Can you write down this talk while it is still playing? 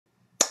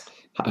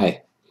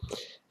Hi.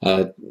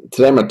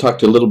 Today I'm going to talk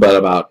to you a little bit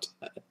about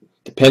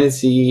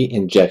dependency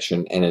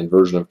injection and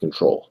inversion of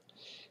control.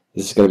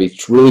 This is going to be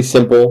really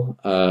simple.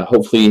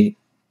 Hopefully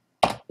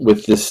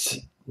with this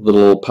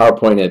little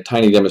PowerPoint and a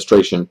tiny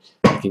demonstration,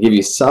 I can give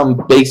you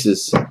some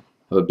basis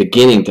of a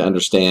beginning to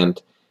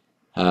understand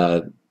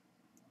kind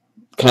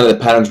of the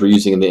patterns we're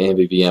using in the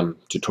MVVM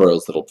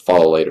tutorials that will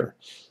follow later.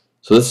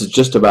 So this is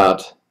just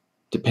about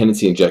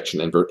dependency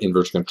injection and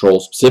inversion control,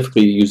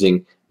 specifically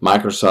using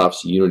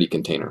Microsoft's Unity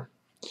container.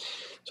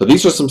 So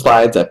these are some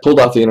slides I pulled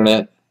off the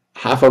internet.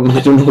 Half of them, I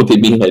don't know what they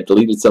mean. I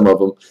deleted some of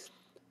them.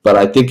 But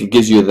I think it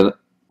gives you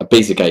a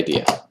basic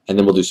idea. And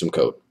then we'll do some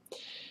code.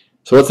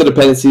 So what's a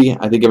dependency?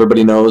 I think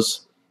everybody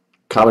knows.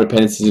 Common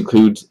dependencies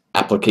include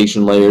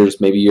application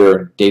layers, maybe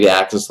your data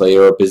access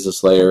layer or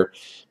business layer.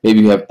 Maybe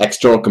you have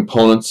external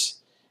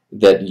components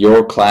that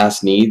your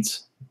class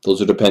needs.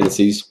 Those are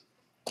dependencies.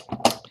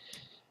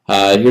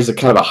 Here's a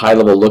kind of a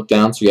high-level look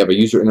down. So you have a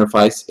user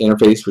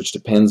interface which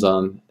depends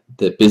on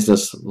the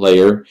business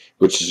layer,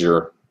 which is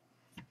your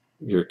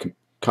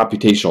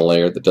computational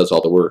layer that does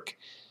all the work.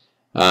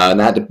 And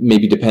that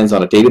maybe depends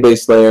on a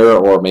database layer,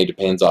 or maybe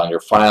depends on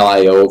your file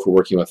I/O if we're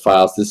working with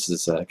files. This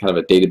is kind of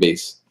a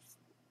database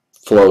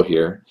flow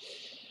here.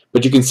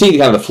 But you can see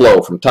kind of the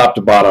flow from top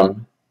to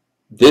bottom.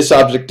 This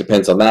object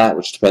depends on that,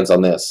 which depends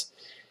on this.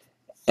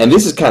 And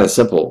this is kind of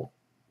simple.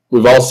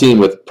 We've all seen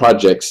with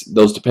projects,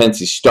 those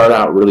dependencies start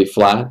out really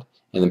flat,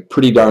 and then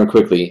pretty darn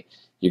quickly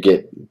you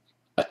get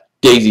a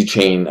daisy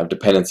chain of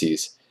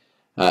dependencies.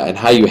 And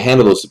how you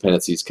handle those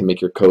dependencies can make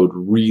your code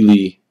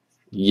really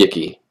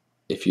yicky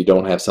if you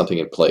don't have something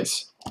in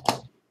place.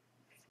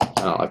 I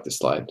don't like this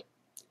slide.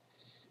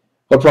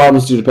 What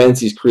problems do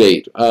dependencies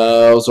create?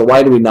 So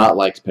why do we not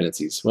like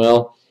dependencies?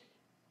 Well,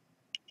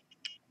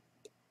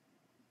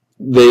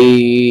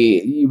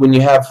 when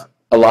you have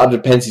a lot of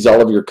dependencies all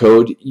over your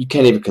code, you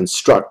can't even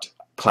construct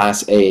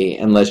class A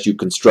unless you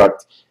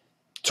construct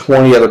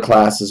 20 other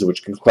classes,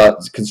 which can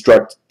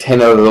construct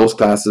 10 out of those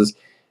classes.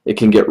 It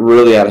can get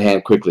really out of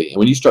hand quickly. And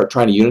when you start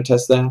trying to unit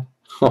test that,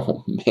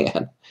 oh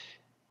man,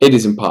 it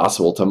is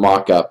impossible to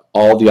mock up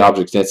all the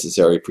objects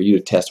necessary for you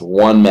to test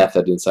one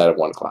method inside of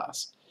one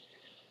class.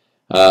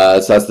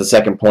 So that's the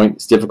second point.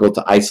 It's difficult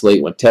to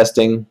isolate when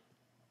testing,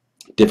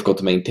 difficult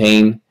to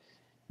maintain.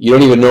 You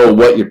don't even know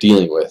what you're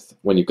dealing with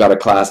when you've got a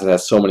class that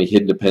has so many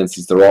hidden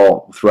dependencies. They're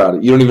all throughout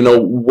it. You don't even know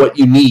what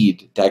you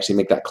need to actually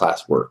make that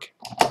class work.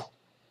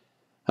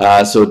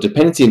 So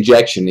dependency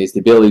injection is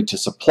the ability to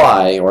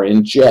supply or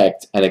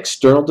inject an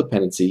external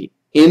dependency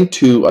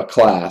into a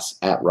class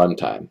at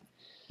runtime.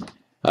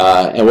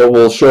 And what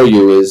we'll show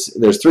you is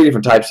there's three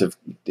different types of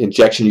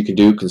injection you can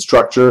do: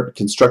 constructor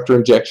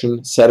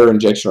injection, setter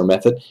injection, or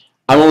method.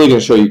 I'm only going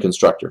to show you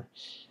constructor.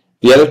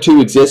 The other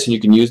two exist and you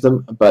can use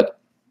them, but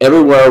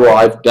everywhere where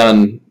I've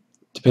done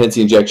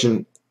dependency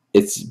injection,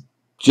 it's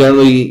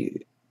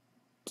generally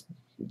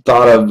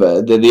thought of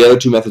the other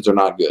two methods are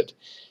not good.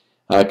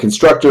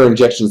 Constructor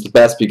injection is the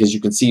best because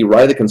you can see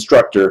right at the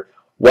constructor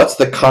what's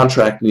the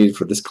contract needed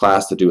for this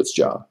class to do its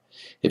job.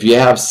 If you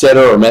have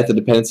setter or method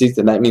dependencies,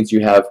 then that means you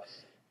have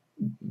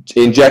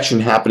injection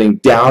happening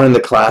down in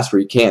the class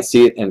where you can't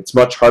see it, and it's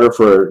much harder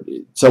for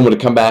someone to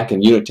come back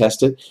and unit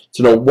test it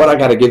to know what I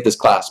got to give this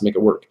class to make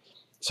it work.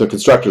 So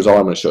constructor is all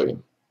I'm going to show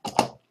you.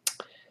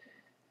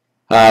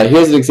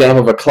 Here's an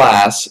example of a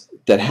class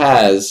that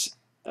has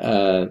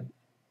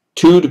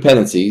two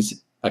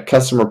dependencies, a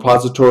custom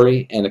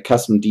repository and a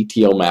custom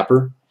DTO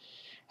mapper.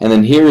 And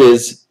then here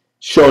is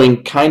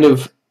showing kind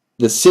of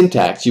the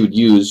syntax you would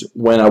use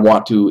when I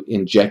want to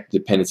inject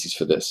dependencies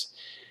for this.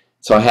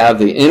 So I have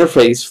the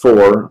interface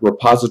for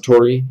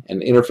repository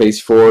and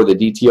interface for the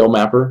DTO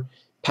mapper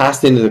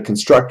passed into the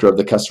constructor of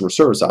the customer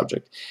service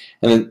object.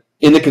 And then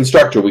in the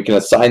constructor we can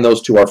assign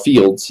those to our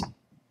fields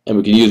and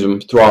we can use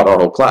them throughout our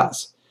whole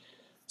class.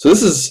 So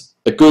this is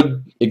a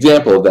good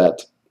example of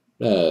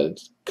that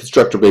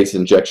constructor-based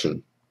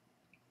injection.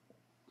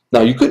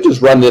 Now you could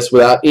just run this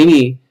without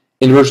any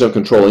inversion of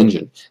control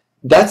engine.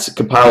 That's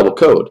compilable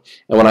code.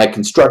 And when I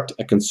construct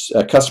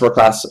a customer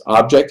class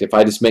object, if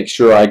I just make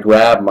sure I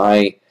grab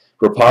my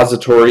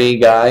repository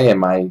guy and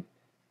my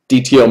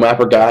DTO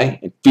mapper guy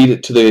and feed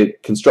it to the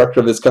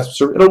constructor of this customer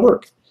server, it'll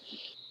work.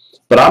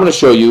 But I'm going to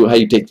show you how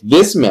you take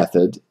this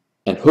method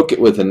and hook it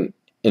with an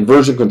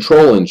inversion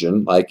control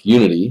engine like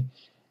Unity,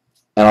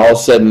 and all of a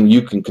sudden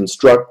you can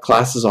construct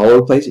classes all over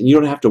the place and you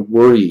don't have to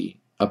worry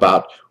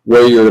about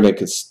where you're going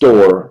to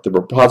store the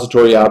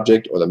repository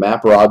object or the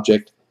mapper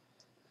object.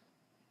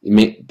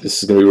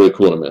 This is going to be really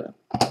cool in a minute.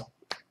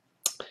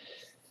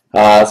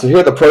 So here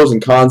are the pros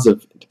and cons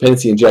of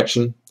dependency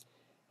injection.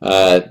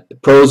 The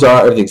pros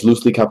are everything's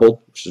loosely coupled,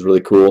 which is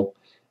really cool.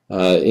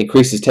 It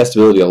increases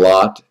testability a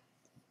lot.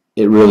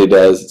 It really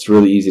does. It's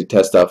really easy to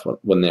test stuff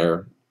when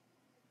they're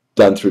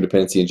done through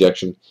dependency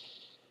injection.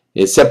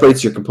 It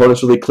separates your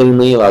components really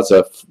cleanly, allows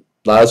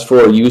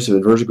for use of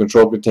inversion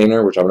control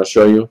container, which I'm going to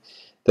show you.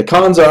 The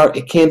cons are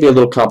it can be a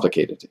little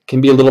complicated. It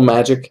can be a little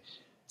magic.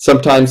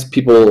 Sometimes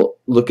people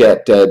look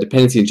at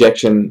dependency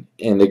injection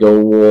and they go,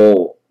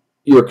 well,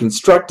 you're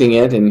constructing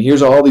it, and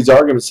here's all these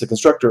arguments to the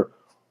constructor,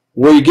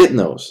 where are you getting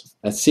those?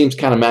 That seems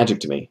kind of magic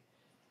to me.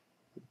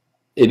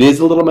 It is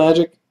a little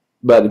magic,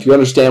 but if you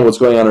understand what's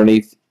going on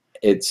underneath,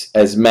 it's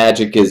as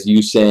magic as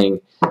you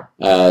saying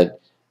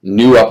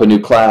new up a new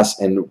class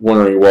and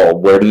wondering, well,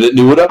 where did it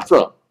new it up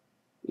from?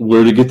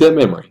 Where did it get that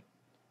memory?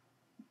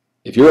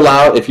 If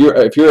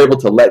you're able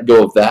to let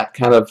go of that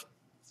kind of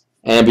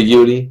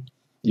ambiguity,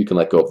 you can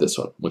let go of this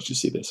one once you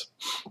see this.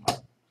 All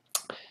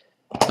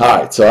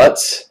right, so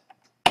let's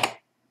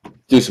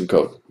do some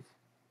code.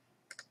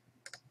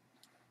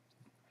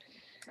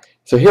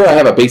 So here I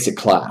have a basic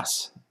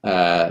class.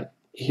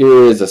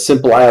 Here is a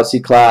simple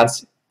IOC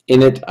class.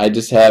 In it, I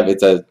just have,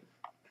 if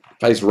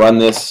I just run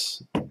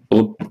this,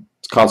 boom,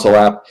 it's a console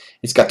app.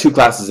 It's got two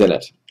classes in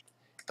it.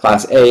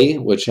 Class A,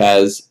 which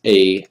has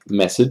a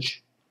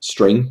message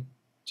string.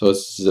 So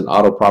this is an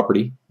auto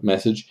property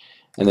message.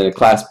 And then a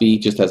class B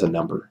just has a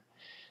number.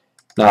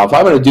 Now, if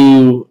I'm going to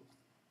do,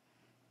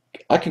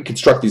 I can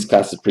construct these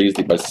classes pretty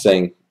easily by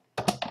saying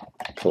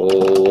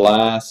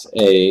class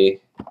A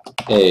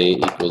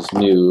equals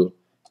new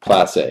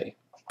class A.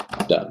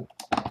 Done.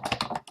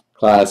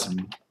 Class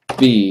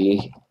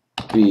B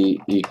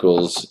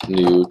equals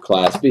new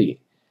class B.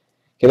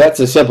 Okay, that's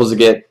as simple as it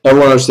gets.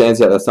 Everyone understands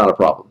that. That's not a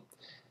problem.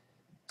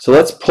 So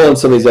let's pull in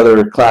some of these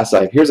other classes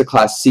I have. Here's a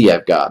class C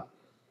I've got.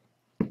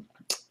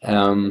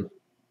 I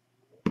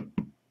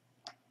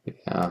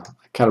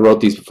kind of wrote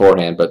these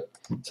beforehand, but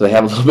so they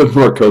have a little bit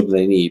more code than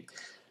they need.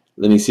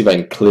 Let me see if I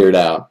can clear it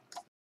out.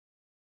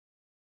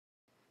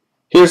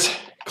 Here's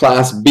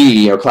class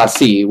B or class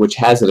C, which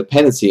has a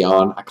dependency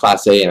on a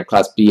class A and a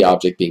class B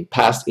object being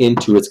passed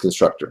into its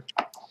constructor.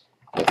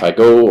 If I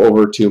go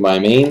over to my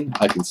main,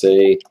 I can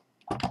say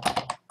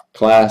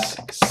class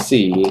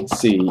C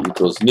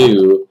equals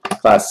new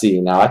class C.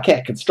 Now I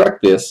can't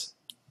construct this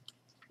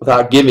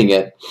without giving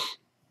it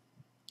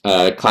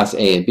class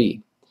A and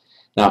B.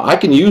 Now I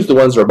can use the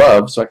ones that are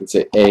above, so I can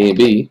say A and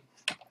B,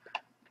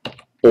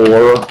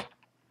 or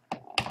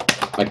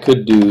I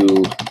could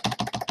do,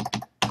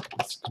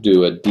 let's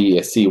do a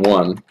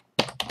C1.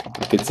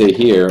 I could say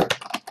here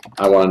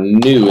I want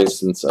a new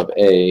instance of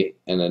A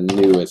and a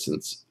new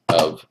instance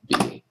of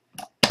B,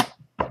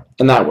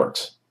 and that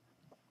works.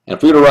 And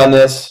if we were to run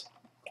this,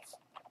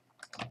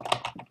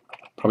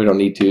 probably don't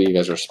need to, you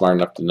guys are smart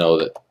enough to know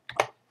that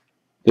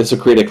this will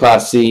create a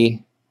class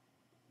C.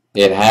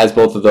 It has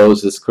both of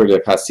those. This created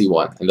a class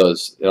C1, and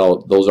those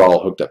are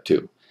all hooked up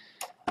too.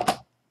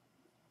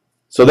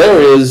 So there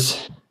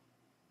is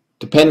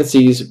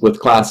dependencies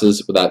with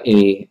classes without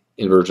any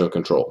inversion of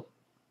control.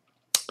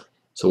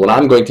 So what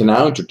I'm going to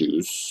now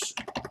introduce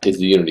is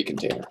the Unity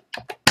container.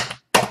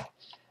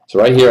 So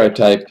right here I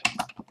type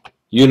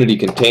Unity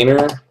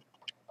container,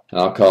 and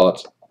I'll call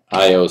it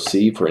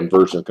IOC for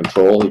inversion of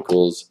control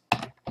equals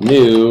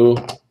new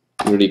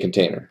Unity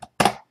container.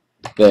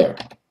 There.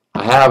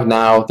 I have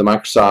now the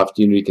Microsoft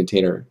Unity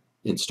container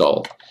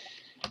installed.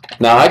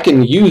 Now I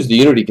can use the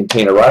Unity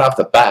container right off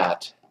the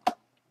bat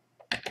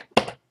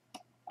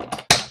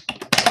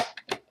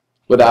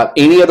without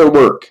any other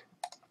work.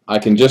 I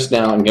can just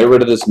now get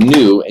rid of this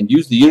new and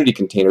use the Unity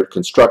container to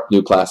construct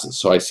new classes.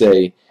 So I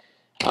say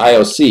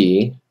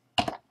IOC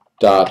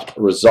dot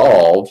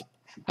resolve,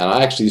 and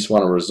I actually just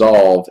want to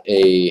resolve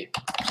a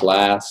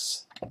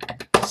class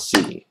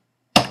C.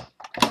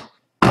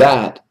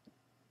 That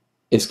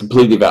is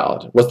completely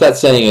valid. What that's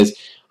saying is,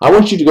 I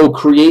want you to go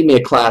create me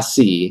a class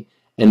C,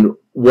 and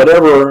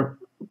whatever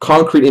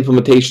concrete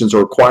implementations are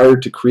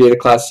required to create a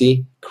class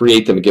C,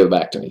 create them and give it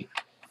back to me.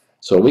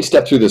 So when we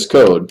step through this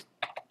code,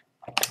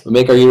 we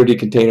make our Unity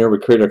container, we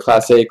create our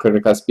class A, create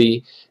our class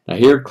B. Now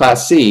here,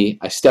 class C,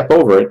 I step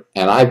over it,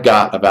 and I've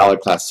got a valid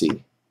class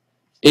C.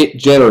 It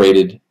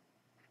generated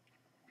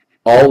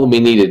all we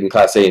needed in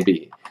class A and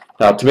B.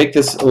 Now to make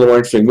this a little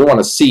interesting, we want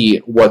to see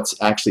what's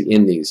actually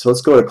in these. So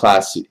let's go to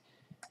class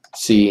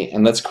C,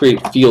 and let's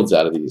create fields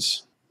out of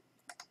these.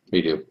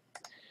 We do.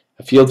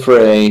 A field for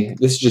A,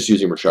 this is just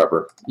using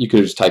ReSharper. You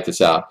could just type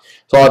this out.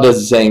 So all it does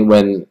is saying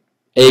when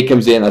A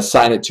comes in,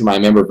 assign it to my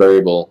member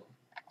variable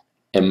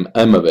M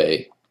of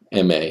A,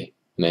 MA,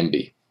 and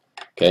MB.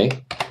 Okay?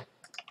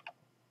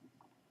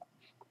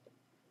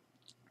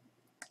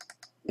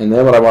 And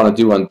then what I want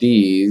to do on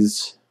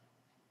these,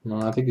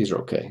 well, I think these are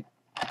okay.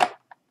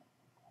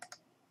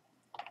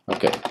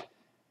 Okay.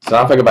 So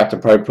now if I go back to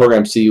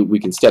program C, we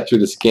can step through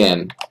this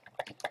again.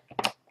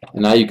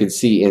 And now you can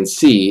see in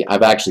C,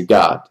 I've actually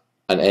got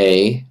an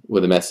A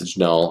with a message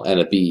null and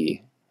a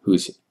B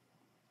whose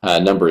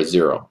number is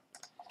 0.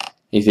 And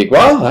you think,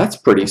 well, that's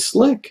pretty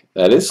slick.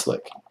 That is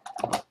slick.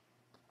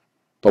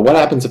 But what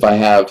happens if I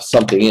have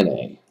something in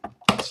A?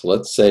 So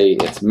let's say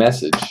its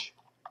message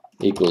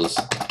equals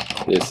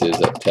this is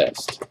a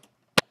test.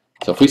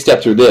 So if we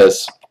step through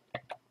this,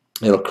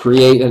 it'll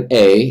create an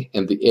A,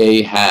 and the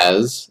A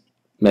has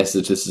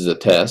message this is a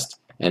test,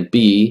 and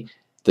B,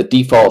 the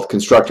default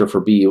constructor for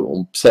B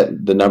will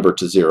set the number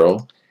to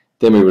 0.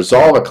 Then we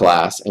resolve a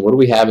class, and what do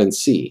we have in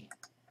C?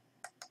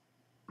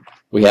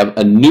 We have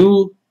a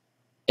new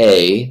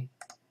A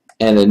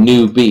and a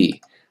new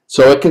B.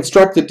 So it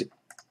constructed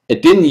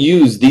it didn't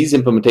use these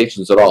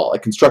implementations at all.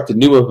 It constructed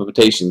new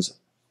implementations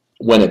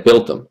when it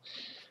built them.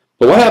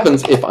 But what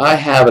happens if I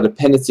have a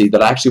dependency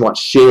that I actually want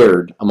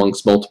shared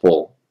amongst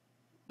multiple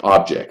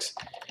objects?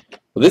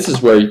 Well, this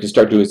is where you can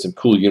start doing some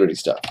cool Unity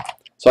stuff.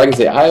 So I can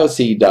say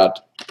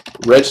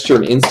ioc.register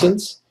an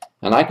instance,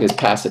 and I can just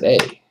pass it A.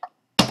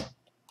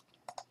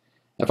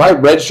 If I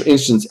register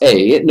instance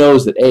A, it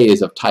knows that A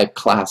is of type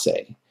class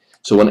A.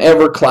 So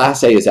whenever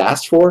class A is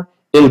asked for,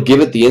 it'll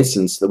give it the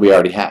instance that we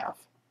already have.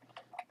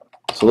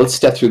 So let's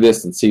step through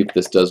this and see if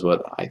this does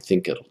what I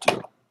think it'll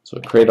do. So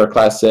create our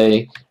class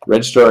A,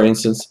 register our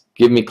instance,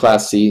 give me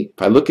class C.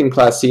 If I look in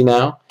class C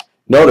now,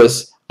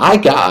 notice I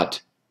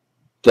got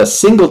the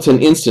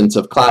singleton instance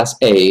of class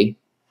A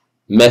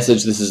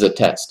message this is a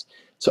test.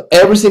 So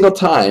every single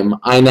time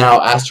I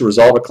now ask to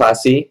resolve a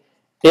class C,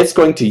 it's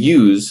going to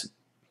use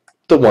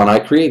the one I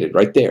created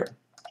right there.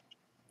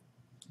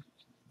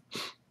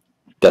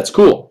 That's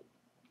cool.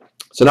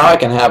 So now I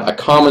can have a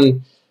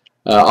common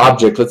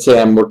object. Let's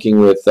say I'm working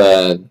with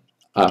a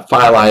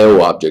file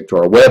IO object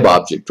or a web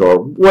object or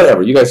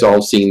whatever. You guys have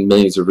all seen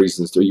millions of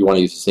reasons that you want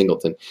to use a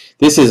singleton.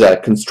 This is a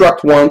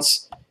construct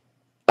once,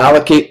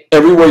 allocate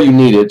everywhere you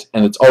need it,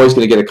 and it's always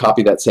going to get a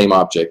copy of that same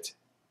object,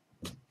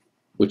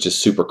 which is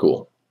super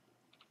cool.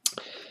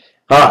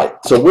 Alright,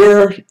 so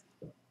where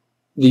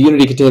the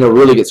Unity container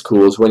really gets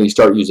cool is when you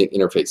start using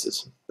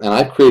interfaces. And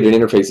I've created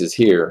interfaces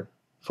here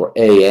for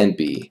A and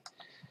B.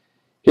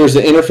 Here's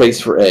the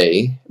interface for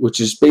A, which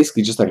is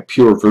basically just like a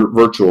pure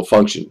virtual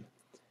function.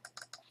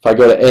 If I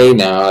go to A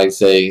now, I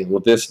say,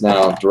 well, this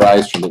now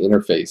derives from the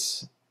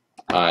interface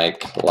I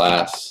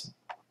class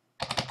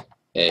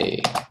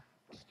A,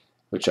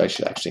 which I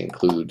should actually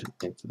include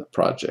into the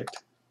project.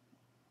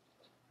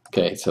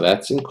 Okay, so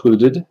that's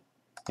included.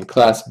 In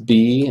class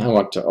B, I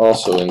want to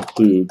also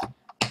include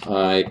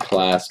I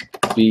class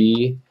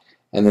B.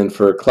 And then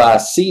for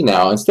class C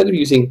now, instead of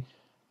using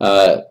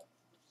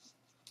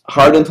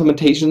hard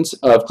implementations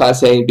of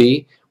class A and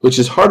B, which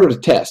is harder to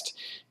test,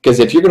 because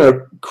if you're going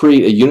to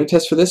create a unit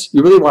test for this,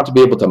 you really want to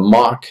be able to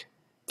mock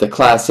the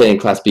class A and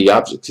class B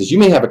objects. Because you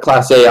may have a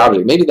class A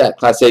object, maybe that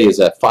class A is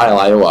a file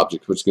IO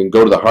object, which can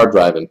go to the hard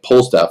drive and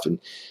pull stuff, and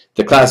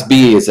the class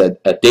B is a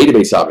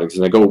database object,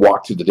 and I go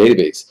walk through the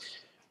database.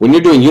 When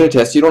you're doing unit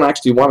tests, you don't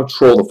actually want to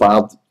troll the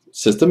file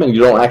system, and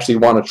you don't actually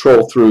want to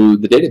troll through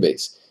the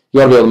database. You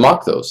want to be able to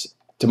mock those.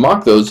 To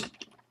mock those,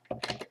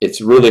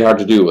 it's really hard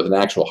to do with an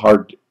actual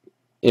hard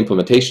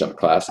implementation of a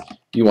class.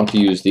 You want to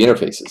use the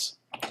interfaces.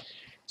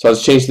 So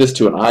let's change this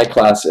to an I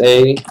class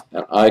A,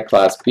 an I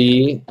class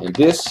B, and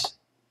this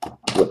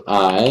with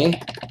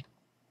I,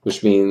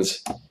 which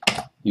means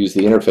use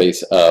the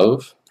interface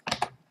of.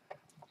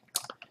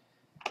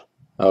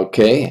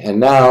 Okay, and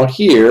now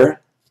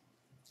here,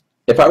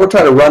 if I were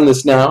trying to run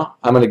this now,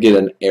 I'm going to get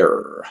an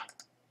error.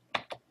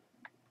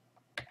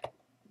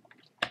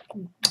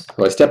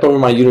 So I step over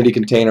my Unity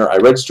container, I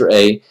register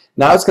A.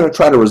 Now it's going to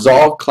try to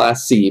resolve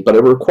class C, but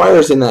it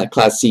requires in that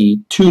class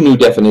C two new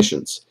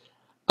definitions,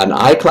 an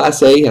I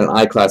class A and an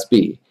I class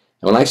B.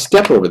 And when I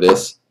step over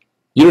this,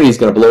 Unity is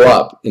going to blow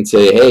up and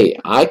say, hey,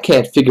 I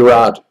can't figure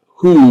out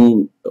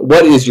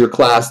what is your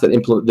class that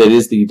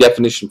is the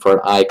definition for an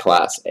I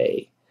class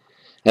A.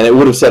 And it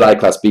would have said I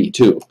class B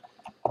too.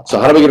 So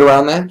how do we get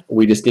around that?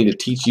 We just need to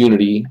teach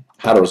Unity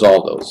how to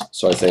resolve those.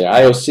 So I say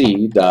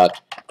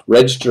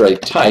ioc.register a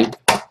type,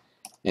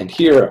 and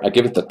here I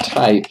give it the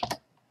type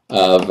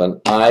of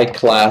an I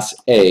class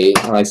A,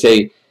 and I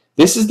say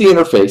this is the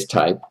interface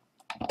type,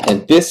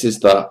 and this is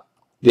the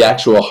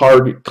actual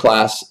hard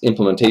class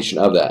implementation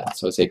of that.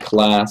 So I say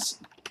class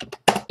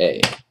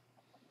A.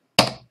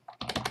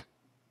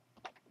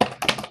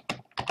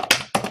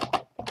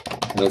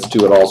 And let's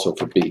do it also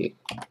for B.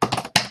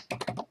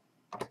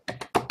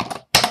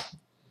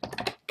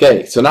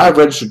 Okay, so now I've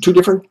registered two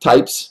different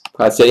types,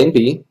 class A and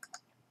B,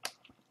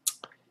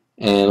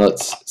 and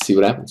let's see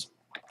what happens.